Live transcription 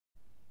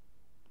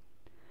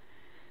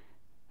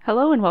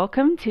Hello and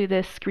welcome to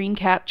this screen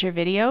capture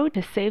video.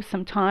 To save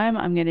some time,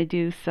 I'm going to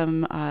do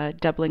some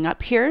doubling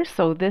up here.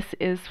 So this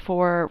is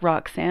for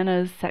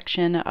Roxana's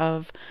section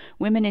of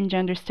Women in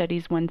Gender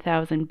Studies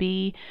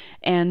 1000B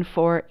and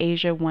for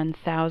Asia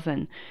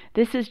 1000.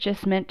 This is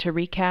just meant to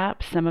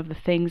recap some of the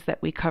things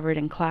that we covered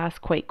in class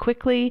quite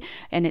quickly,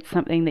 and it's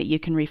something that you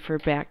can refer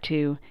back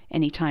to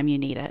anytime you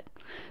need it.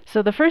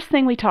 So the first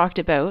thing we talked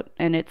about,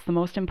 and it's the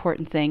most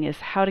important thing, is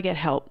how to get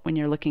help when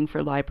you're looking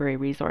for library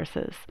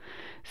resources.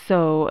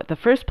 So the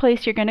first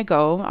place you're going to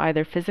go,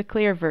 either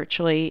physically or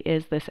virtually,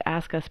 is this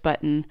Ask Us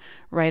button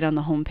right on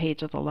the home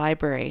page of the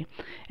library.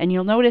 And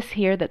you'll notice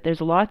here that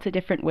there's lots of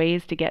different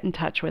ways to get in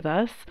touch with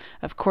us.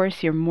 Of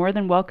course, you're more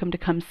than welcome to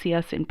come see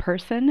us in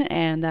person,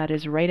 and that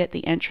is right at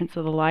the entrance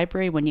of the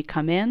library when you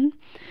come in.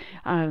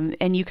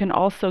 And you can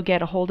also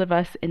get a hold of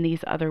us in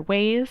these other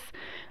ways.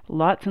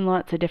 Lots and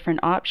lots of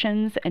different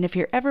options. And if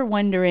you're ever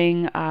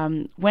wondering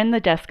when the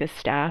desk is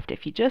staffed,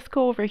 if you just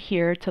go over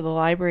here to the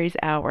library's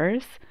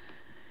hours,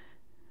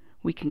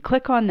 we can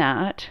click on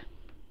that.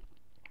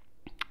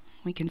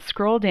 We can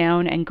scroll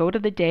down and go to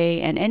the day,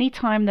 and any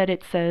time that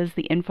it says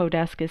the info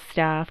desk is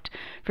staffed,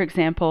 for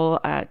example,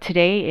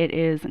 today it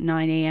is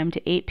 9 a.m.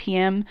 to 8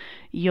 p.m.,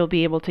 you'll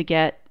be able to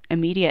get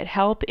immediate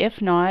help.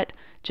 If not,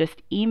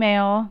 just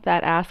email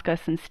that Ask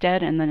Us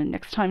instead, and then the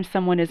next time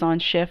someone is on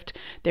shift,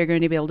 they're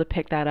going to be able to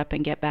pick that up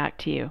and get back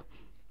to you.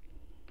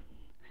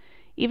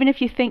 Even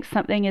if you think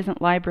something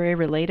isn't library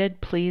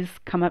related, please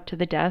come up to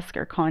the desk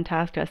or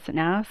contact us and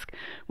ask.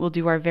 We'll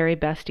do our very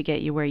best to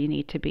get you where you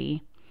need to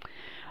be.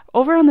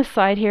 Over on the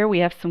side here, we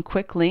have some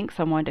quick links.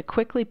 I wanted to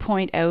quickly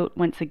point out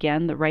once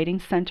again the Writing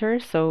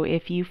Center. So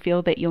if you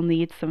feel that you'll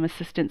need some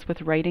assistance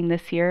with writing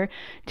this year,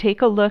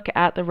 take a look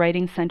at the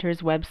Writing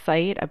Center's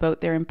website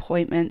about their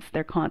appointments,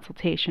 their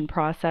consultation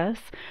process.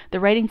 The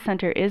Writing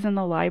Center is in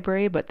the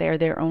library, but they're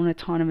their own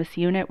autonomous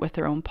unit with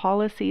their own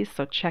policies,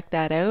 so check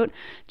that out.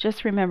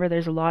 Just remember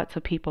there's lots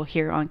of people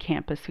here on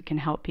campus who can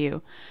help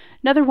you.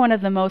 Another one of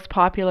the most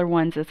popular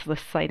ones is the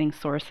citing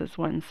sources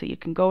one. So you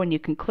can go and you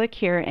can click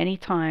here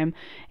anytime,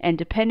 and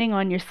depending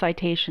on your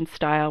citation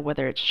style,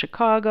 whether it's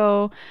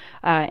Chicago,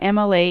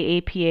 MLA,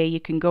 APA, you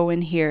can go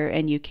in here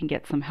and you can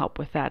get some help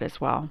with that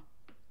as well.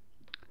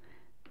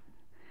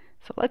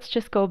 So let's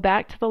just go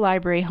back to the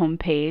library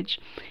homepage.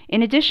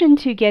 In addition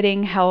to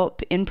getting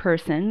help in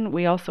person,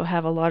 we also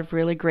have a lot of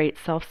really great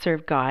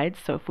self-serve guides.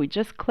 So if we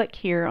just click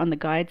here on the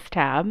Guides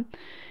tab,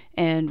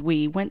 and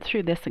we went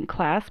through this in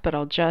class, but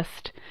I'll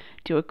just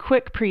do a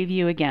quick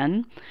preview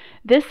again.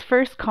 This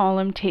first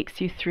column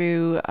takes you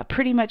through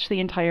pretty much the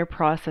entire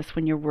process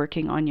when you're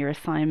working on your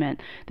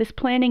assignment. This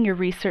planning your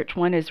research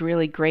one is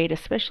really great,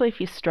 especially if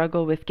you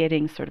struggle with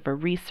getting sort of a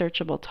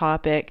researchable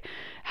topic.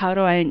 How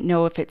do I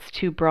know if it's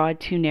too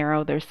broad, too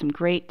narrow? There's some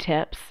great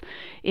tips.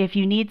 If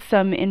you need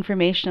some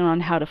information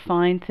on how to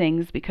find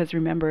things, because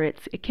remember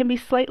it can be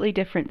slightly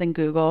different than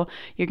Google,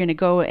 you're going to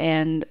go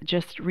and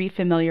just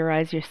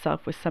refamiliarize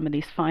yourself with some of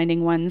these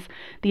finding ones.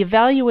 The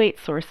Evaluate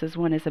Sources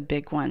one is a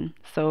big one.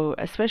 So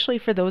especially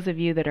for those of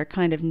you that are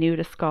kind of new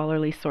to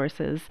scholarly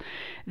sources,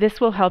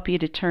 this will help you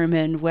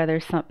determine whether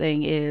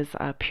something is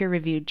a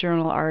peer-reviewed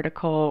journal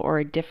article or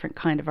a different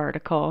kind of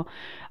article.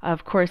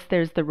 Of course,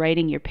 there's the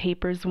Writing Your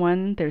Papers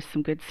one. There's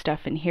some good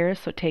stuff in here,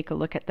 so take a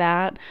look at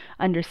that.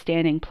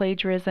 Understanding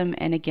Plagiarism,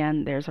 and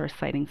again, there's our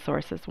Citing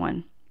Sources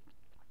one.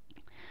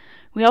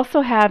 We also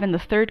have in the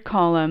third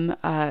column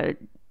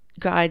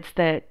guides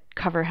that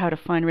cover how to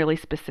find really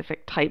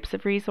specific types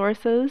of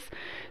resources.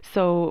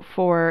 So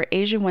for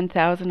Asia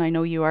 1000, I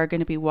know you are going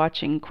to be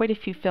watching quite a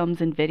few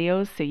films and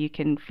videos, so you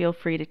can feel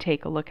free to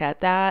take a look at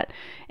that.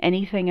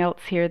 Anything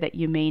else here that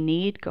you may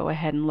need, go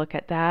ahead and look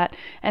at that.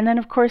 And then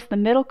of course the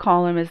middle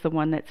column is the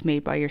one that's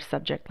made by your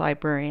subject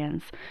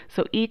librarians.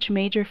 So each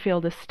major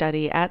field of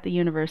study at the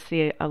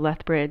University of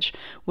Lethbridge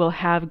will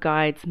have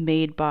guides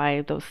made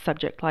by those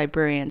subject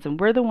librarians, and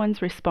we're the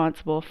ones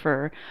responsible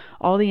for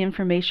all the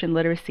information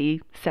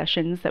literacy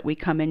sessions that we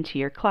come into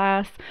your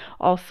class,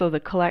 also the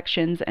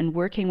collections, and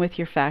working with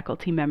your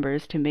faculty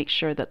members to make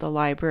sure that the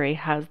library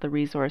has the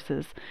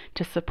resources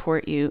to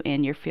support you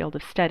in your field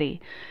of study.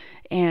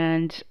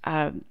 And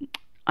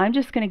I'm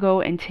just going to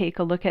go and take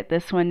a look at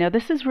this one. Now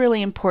this is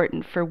really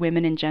important for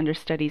women in gender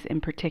studies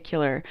in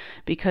particular,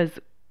 because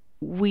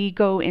we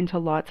go into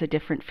lots of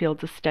different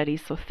fields of study,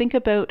 so think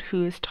about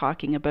who is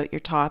talking about your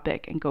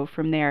topic and go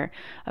from there.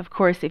 Of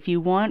course, if you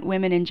want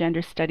women in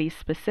gender studies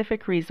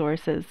specific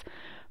resources,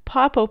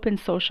 pop open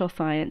Social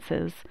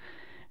Sciences.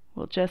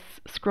 We'll just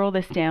scroll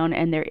this down,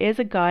 and there is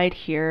a guide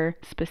here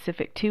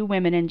specific to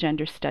women in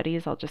gender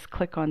studies. I'll just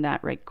click on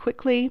that right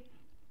quickly.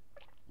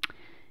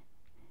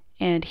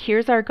 And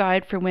here's our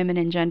guide for women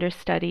in gender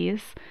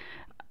studies.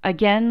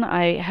 Again,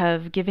 I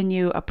have given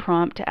you a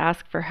prompt to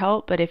ask for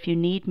help, but if you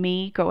need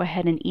me, go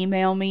ahead and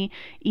email me.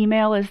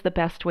 Email is the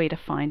best way to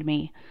find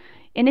me.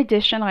 In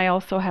addition, I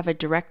also have a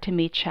direct to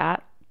me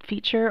chat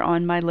feature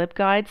on my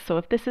LibGuide. So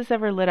if this is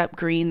ever lit up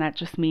green, that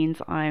just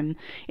means I'm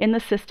in the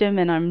system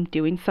and I'm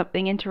doing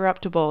something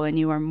interruptible, and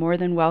you are more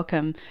than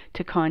welcome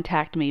to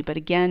contact me. But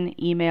again,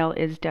 email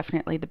is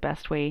definitely the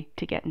best way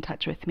to get in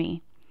touch with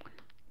me.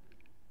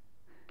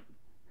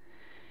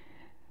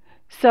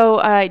 So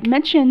I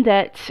mentioned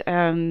that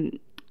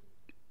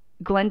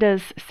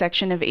Glenda's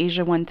section of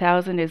Asia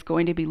 1000 is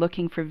going to be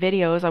looking for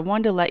videos. I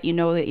wanted to let you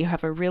know that you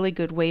have a really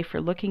good way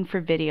for looking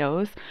for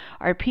videos.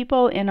 Our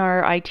people in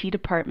our IT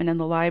department in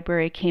the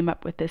library came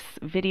up with this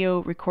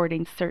video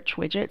recording search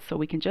widget, so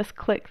we can just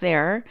click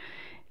there.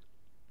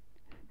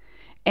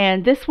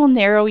 And this will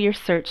narrow your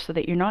search so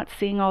that you're not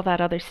seeing all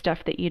that other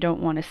stuff that you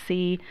don't want to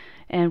see.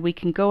 And we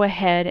can go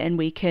ahead and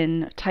we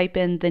can type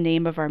in the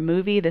name of our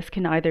movie. This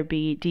can either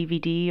be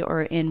DVD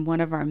or in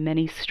one of our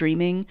many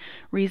streaming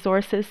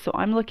resources. So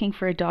I'm looking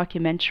for a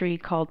documentary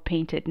called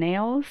Painted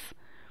Nails.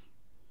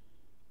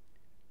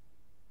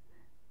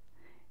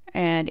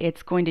 And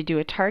it's going to do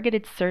a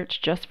targeted search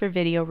just for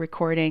video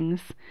recordings.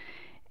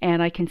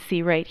 And I can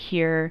see right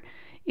here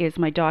is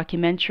my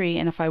documentary,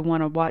 and if I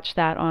want to watch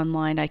that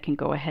online, I can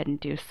go ahead and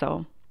do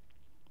so.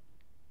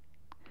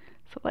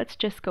 So let's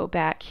just go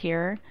back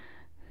here.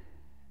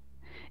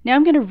 Now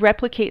I'm going to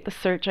replicate the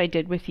search I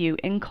did with you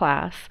in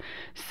class.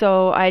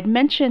 So I'd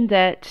mentioned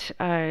that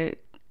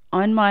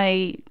on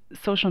my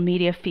social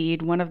media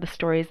feed, one of the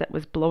stories that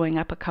was blowing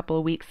up a couple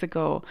of weeks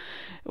ago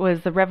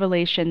was the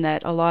revelation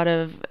that a lot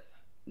of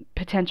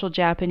potential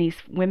Japanese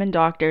women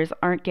doctors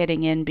aren't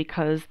getting in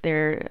because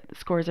their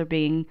scores are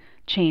being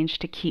changed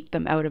to keep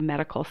them out of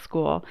medical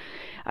school.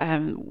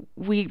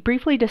 We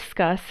briefly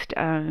discussed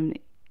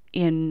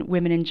in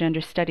Women in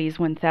Gender Studies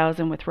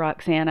 1000 with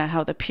Roxana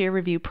how the peer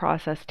review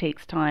process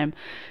takes time.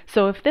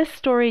 So if this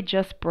story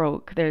just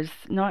broke, there's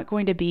not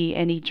going to be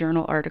any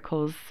journal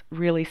articles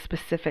really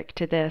specific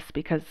to this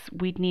because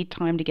we'd need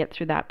time to get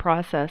through that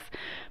process.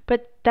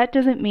 But that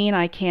doesn't mean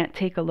I can't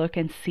take a look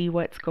and see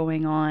what's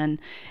going on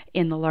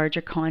in the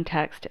larger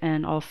context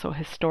and also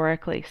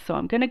historically. So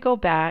I'm going to go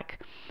back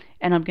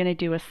and I'm going to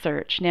do a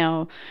search.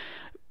 Now,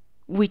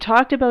 we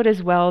talked about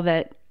as well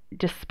that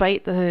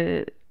despite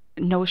the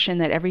notion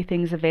that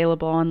everything's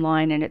available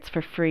online and it's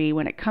for free,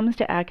 when it comes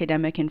to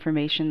academic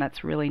information,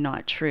 that's really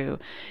not true.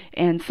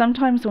 And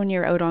sometimes when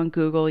you're out on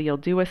Google, you'll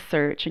do a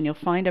search and you'll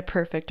find a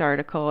perfect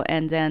article,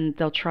 and then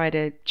they'll try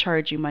to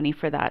charge you money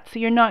for that. So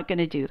you're not going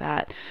to do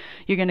that.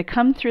 You're going to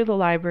come through the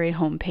library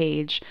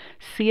homepage,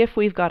 see if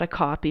we've got a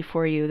copy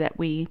for you that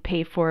we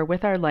pay for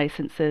with our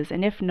licenses,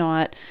 and if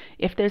not,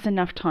 if there's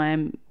enough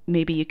time,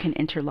 maybe you can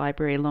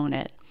interlibrary loan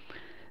it.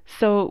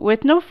 So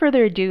with no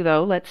further ado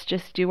though, let's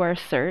just do our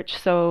search.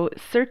 So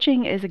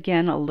searching is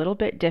again a little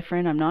bit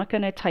different. I'm not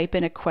going to type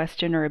in a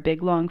question or a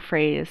big long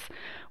phrase.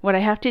 What I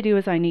have to do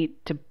is I need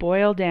to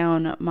boil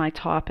down my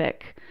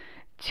topic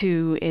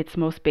to its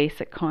most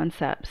basic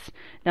concepts.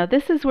 Now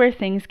this is where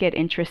things get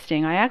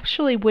interesting. I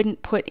actually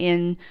wouldn't put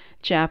in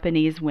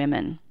Japanese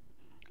women.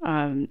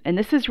 And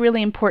this is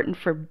really important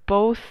for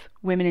both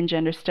Women in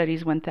Gender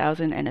Studies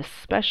 1000 and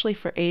especially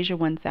for Asia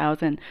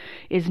 1000,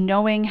 is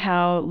knowing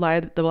how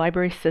the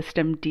library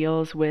system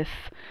deals with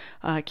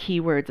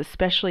keywords,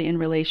 especially in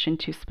relation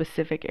to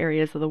specific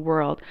areas of the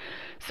world.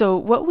 So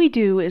what we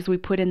do is we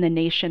put in the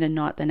nation and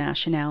not the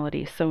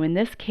nationality. So in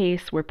this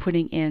case, we're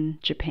putting in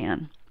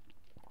Japan.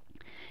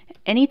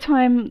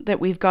 Anytime that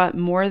we've got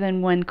more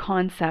than one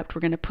concept,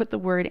 we're going to put the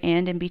word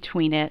 "and" in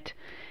between it,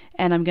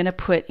 and I'm going to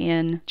put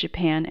in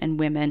Japan and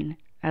women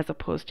as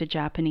opposed to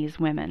Japanese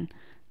women.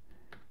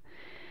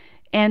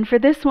 And for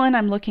this one,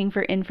 I'm looking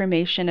for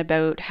information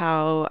about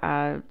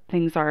how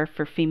things are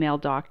for female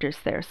doctors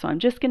there. So I'm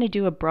just going to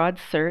do a broad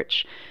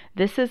search.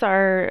 This is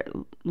our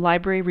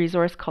library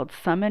resource called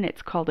Summon.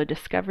 It's called a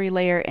discovery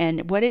layer,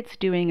 and what it's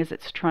doing is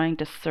it's trying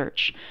to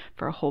search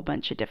for a whole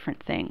bunch of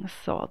different things.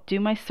 So I'll do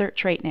my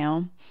search right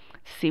now,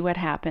 see what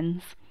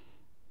happens.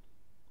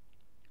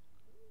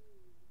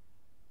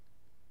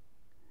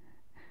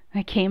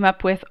 I came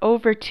up with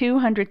over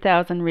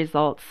 200,000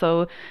 results,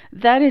 so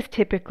that is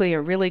typically a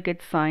really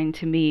good sign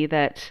to me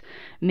that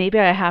maybe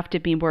I have to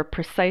be more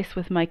precise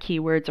with my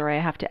keywords or I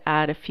have to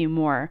add a few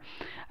more.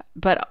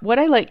 But what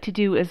I like to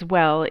do as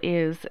well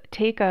is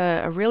take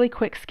a really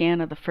quick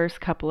scan of the first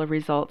couple of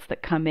results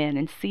that come in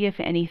and see if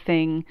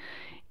anything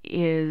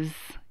is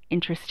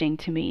interesting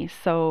to me.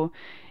 So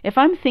if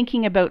I'm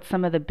thinking about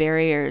some of the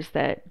barriers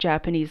that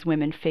Japanese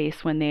women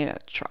face when they are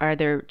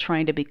either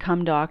trying to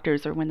become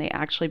doctors or when they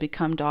actually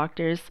become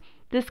doctors,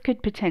 this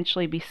could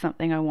potentially be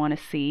something I want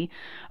to see.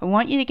 I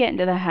want you to get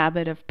into the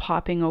habit of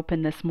popping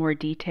open this more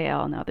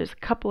detail. Now there's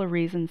a couple of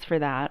reasons for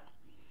that.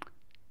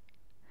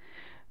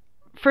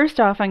 First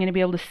off, I'm going to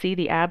be able to see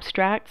the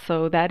abstract,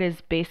 so that is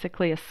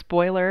basically a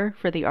spoiler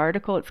for the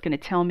article. It's going to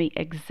tell me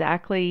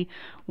exactly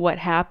what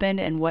happened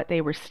and what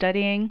they were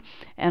studying,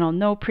 and I'll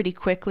know pretty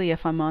quickly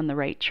if I'm on the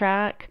right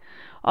track.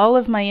 All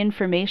of my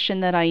information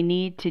that I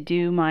need to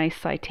do my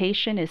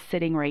citation is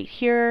sitting right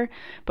here,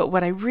 but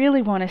what I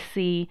really want to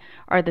see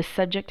are the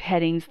subject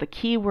headings, the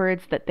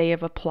keywords that they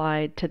have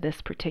applied to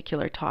this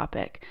particular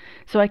topic.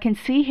 So I can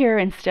see here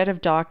instead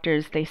of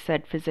doctors, they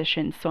said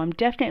physicians, so I'm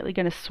definitely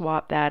going to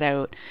swap that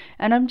out.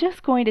 And I'm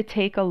just going to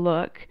take a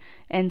look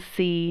and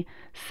see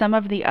some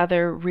of the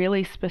other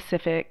really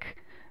specific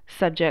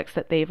subjects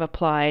that they've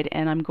applied,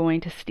 and I'm going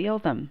to steal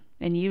them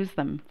and use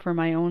them for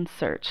my own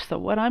search. So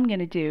what I'm going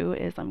to do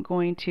is I'm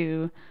going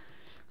to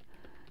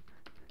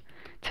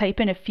type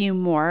in a few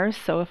more.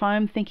 So if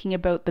I'm thinking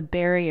about the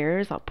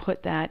barriers, I'll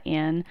put that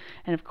in.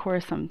 And of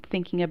course I'm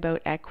thinking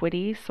about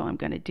equity, so I'm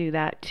going to do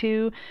that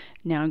too.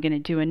 Now I'm going to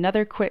do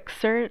another quick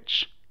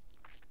search.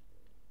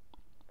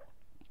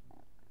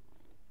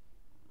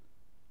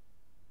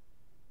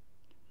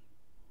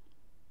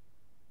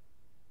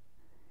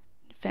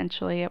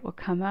 Eventually it will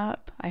come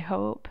up, I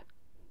hope.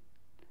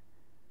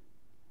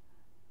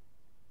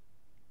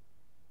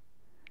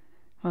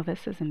 Well,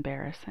 this is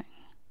embarrassing.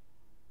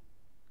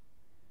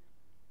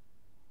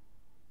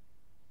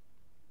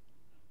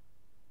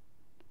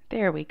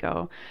 There we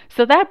go.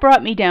 So that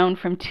brought me down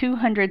from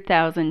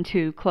 200,000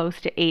 to close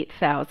to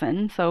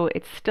 8,000. So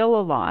it's still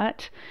a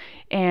lot.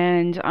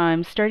 And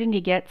I'm starting to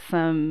get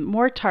some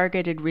more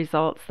targeted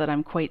results that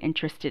I'm quite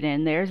interested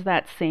in. There's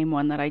that same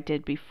one that I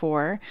did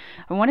before.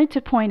 I wanted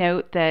to point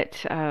out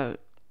that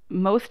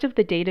most of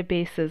the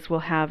databases will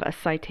have a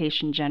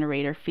citation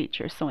generator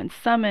feature. So in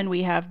Summon,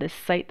 we have this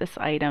cite this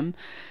item.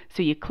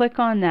 So you click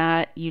on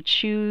that, you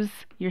choose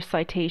your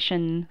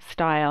citation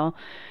style.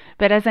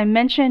 But as I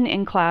mentioned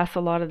in class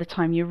a lot of the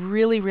time, you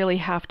really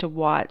have to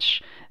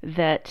watch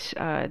that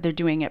they're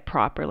doing it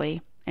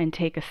properly and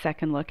take a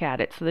second look at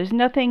it. So there's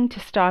nothing to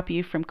stop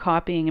you from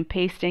copying and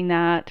pasting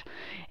that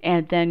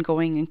and then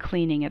going and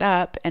cleaning it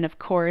up. And of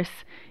course,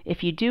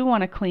 if you do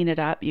want to clean it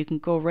up, you can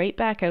go right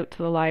back out to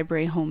the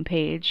library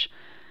homepage,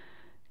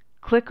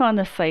 click on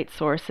the cite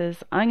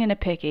sources. I'm going to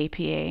pick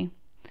APA. I'm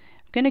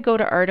going to go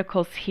to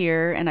articles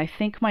here, and I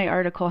think my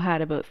article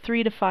had about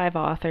 3 to 5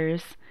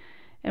 authors.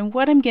 And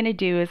what I'm going to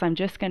do is I'm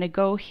just going to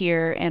go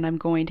here and I'm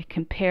going to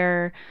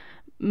compare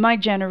my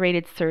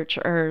generated search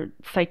or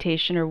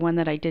citation or one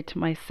that I did to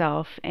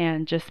myself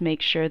and just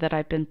make sure that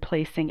I've been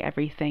placing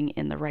everything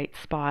in the right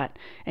spot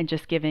and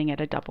just giving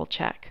it a double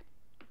check.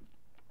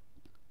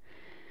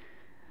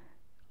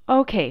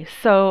 Okay,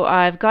 so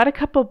I've got a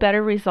couple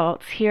better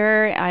results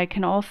here. I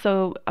can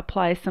also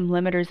apply some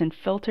limiters and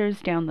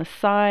filters down the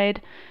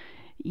side.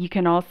 You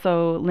can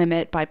also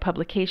limit by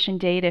publication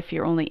date if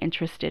you're only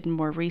interested in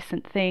more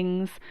recent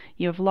things.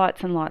 You have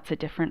lots and lots of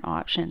different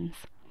options.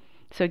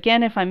 So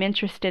again, if I'm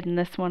interested in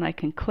this one, I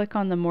can click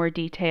on the more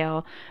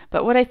detail.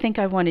 But what I think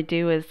I want to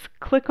do is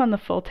click on the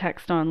full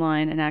text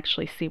online and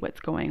actually see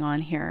what's going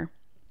on here.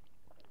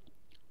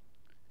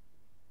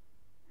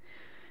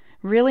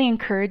 Really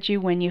encourage you,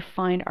 when you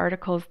find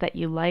articles that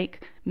you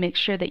like, make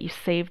sure that you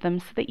save them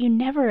so that you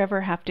never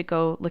ever have to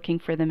go looking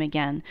for them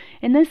again.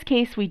 In this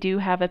case, we do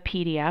have a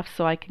PDF,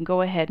 so I can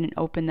go ahead and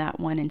open that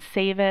one and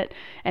save it.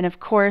 And of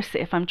course,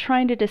 if I'm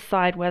trying to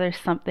decide whether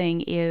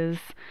something is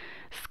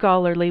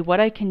scholarly, what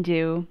I can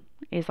do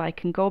is I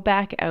can go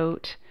back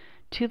out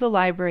to the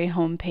library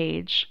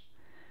homepage,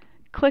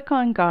 click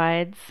on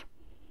Guides,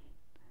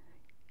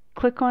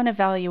 click on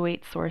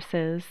Evaluate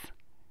Sources.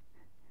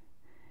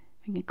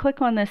 I can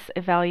click on this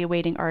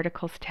Evaluating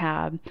Articles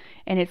tab,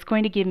 and it's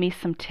going to give me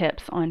some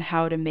tips on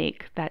how to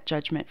make that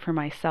judgment for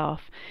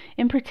myself.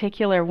 In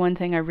particular, one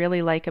thing I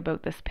really like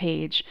about this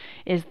page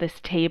is this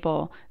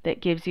table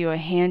that gives you a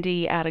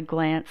handy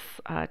at-a-glance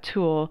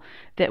tool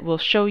that will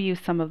show you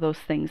some of those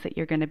things that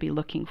you're going to be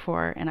looking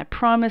for. And I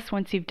promise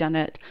once you've done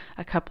it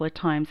a couple of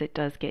times, it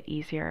does get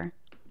easier.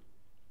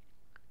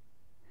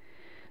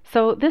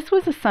 So this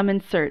was a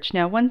summon search.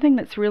 Now, one thing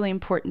that's really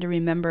important to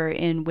remember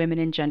in women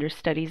and gender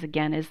studies,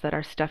 again, is that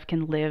our stuff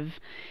can live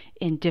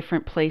in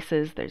different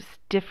places. There's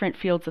different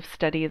fields of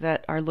study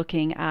that are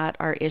looking at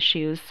our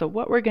issues. So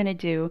what we're going to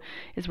do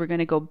is we're going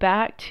to go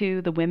back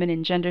to the Women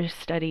and Gender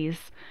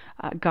Studies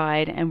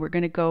guide, and we're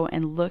going to go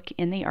and look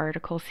in the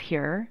articles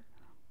here.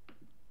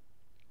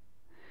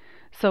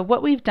 So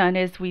what we've done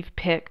is we've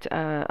picked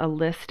a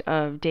list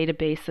of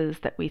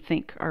databases that we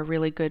think are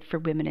really good for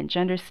women and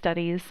gender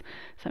studies.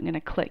 So I'm going to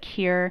click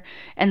here.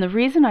 And the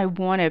reason I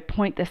want to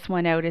point this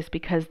one out is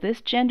because this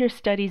gender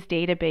studies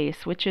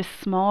database, which is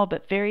small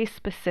but very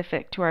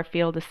specific to our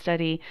field of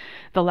study,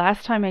 the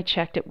last time I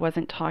checked it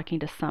wasn't talking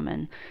to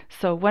Summon.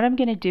 So what I'm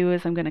going to do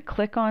is I'm going to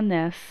click on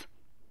this.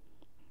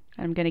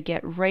 I'm going to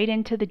get right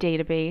into the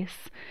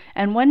database.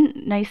 And one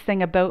nice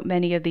thing about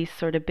many of these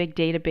sort of big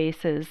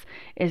databases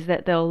is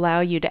that they'll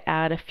allow you to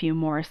add a few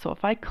more. So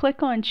if I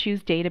click on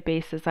Choose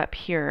Databases up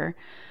here,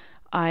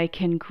 I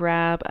can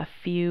grab a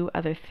few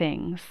other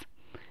things.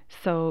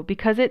 So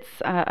because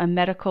it's a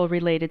medical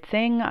related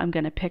thing, I'm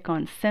going to pick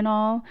on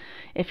Synol.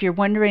 If you're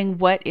wondering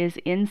what is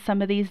in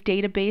some of these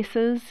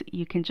databases,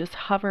 you can just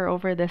hover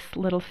over this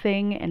little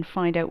thing and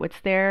find out what's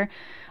there.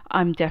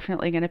 I'm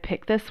definitely going to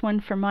pick this one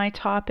for my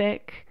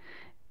topic.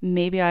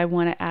 Maybe I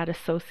want to add a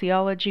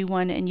sociology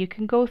one, and you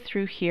can go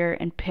through here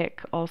and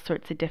pick all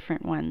sorts of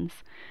different ones.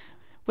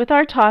 With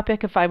our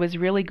topic, if I was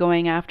really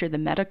going after the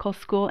medical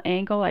school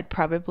angle, I'd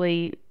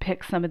probably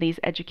pick some of these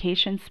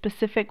education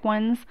specific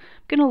ones.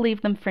 I'm going to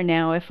leave them for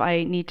now. If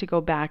I need to go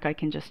back, I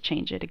can just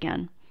change it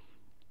again.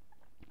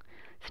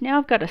 So now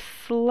I've got a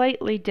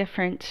slightly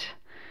different,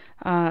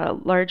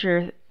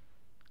 larger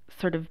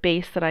sort of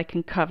base that I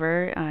can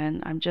cover,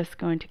 and I'm just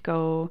going to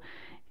go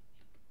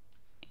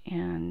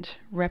and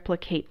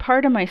replicate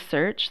part of my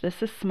search.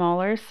 This is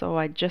smaller, so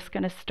I'm just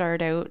going to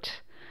start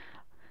out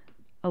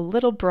a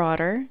little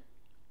broader.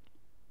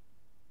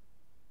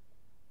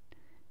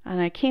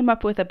 And I came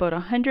up with about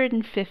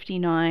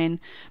 159,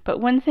 but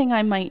one thing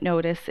I might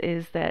notice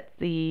is that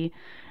the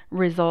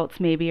results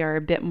maybe are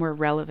a bit more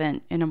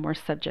relevant in a more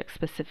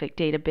subject-specific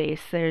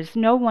database. There's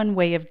no one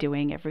way of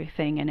doing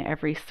everything in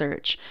every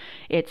search.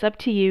 It's up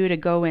to you to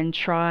go and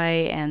try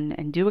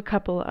and do a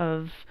couple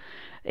of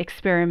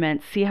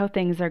experiments, see how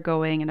things are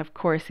going, and of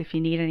course, if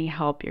you need any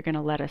help, you're going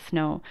to let us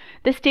know.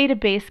 This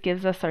database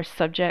gives us our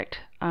subject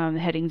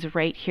headings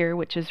right here,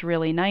 which is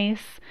really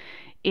nice.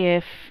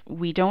 If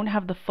we don't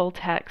have the full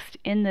text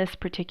in this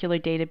particular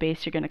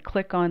database, you're going to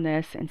click on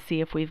this and see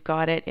if we've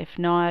got it. If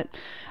not,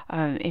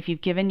 if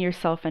you've given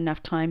yourself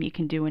enough time, you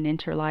can do an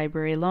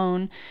interlibrary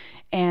loan.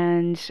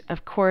 And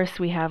of course,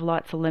 we have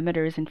lots of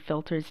limiters and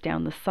filters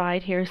down the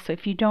side here. So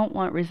if you don't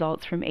want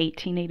results from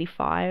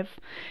 1885,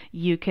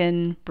 you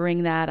can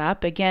bring that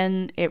up.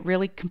 Again, it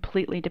really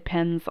completely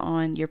depends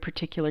on your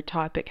particular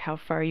topic, how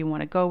far you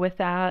want to go with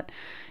that.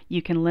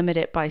 You can limit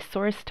it by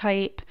source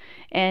type.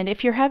 And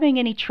if you're having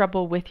any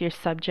trouble with your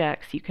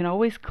subjects, you can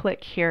always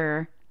click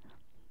here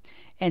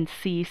and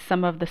see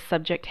some of the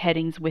subject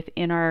headings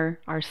within our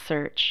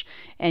search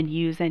and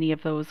use any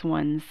of those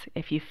ones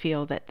if you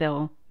feel that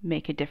they'll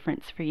make a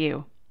difference for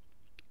you.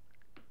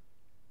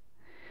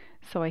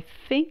 So I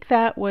think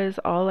that was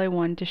all I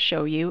wanted to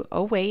show you.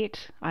 Oh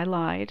wait, I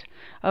lied.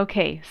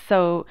 Okay,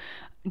 so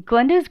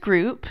Glenda's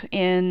group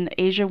in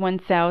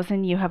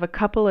ASIA1000, you have a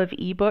couple of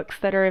ebooks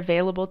that are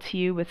available to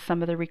you with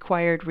some of the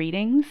required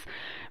readings.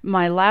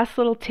 My last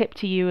little tip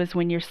to you is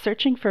when you're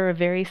searching for a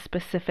very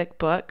specific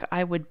book,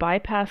 I would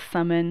bypass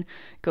Summon,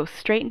 go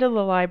straight into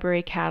the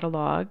library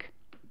catalog,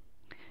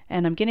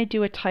 and I'm going to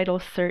do a title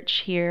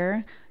search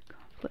here,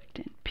 Conflict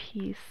and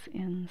Peace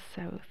in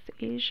South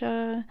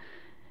Asia,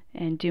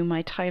 and do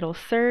my title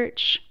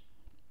search.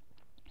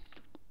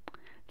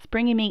 It's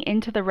bringing me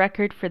into the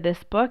record for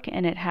this book,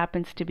 and it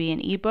happens to be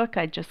an ebook.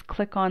 I just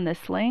click on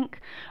this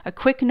link. A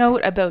quick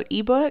note about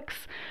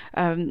ebooks.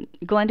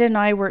 Glenda and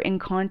I were in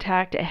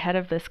contact ahead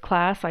of this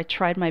class. I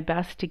tried my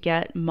best to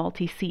get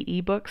multi-seat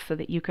ebooks so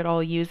that you could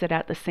all use it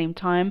at the same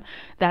time.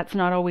 That's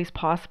not always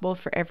possible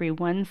for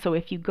everyone. So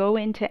if you go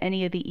into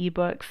any of the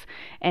ebooks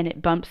and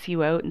it bumps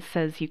you out and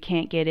says you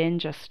can't get in,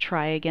 just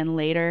try again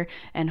later,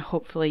 and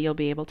hopefully you'll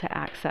be able to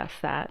access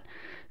that.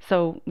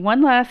 So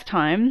one last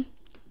time.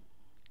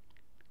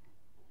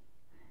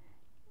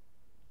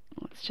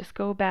 Let's just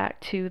go back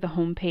to the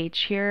home page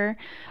here.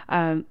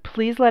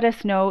 Please let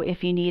us know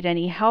if you need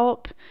any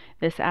help.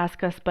 This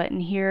Ask Us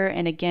button here,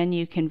 and again,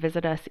 you can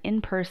visit us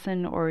in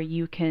person or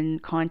you can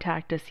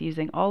contact us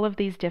using all of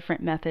these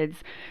different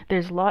methods.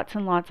 There's lots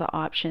and lots of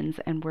options,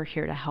 and we're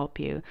here to help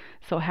you.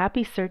 So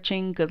happy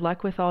searching, good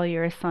luck with all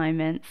your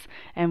assignments,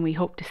 and we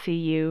hope to see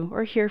you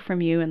or hear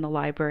from you in the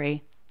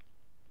library.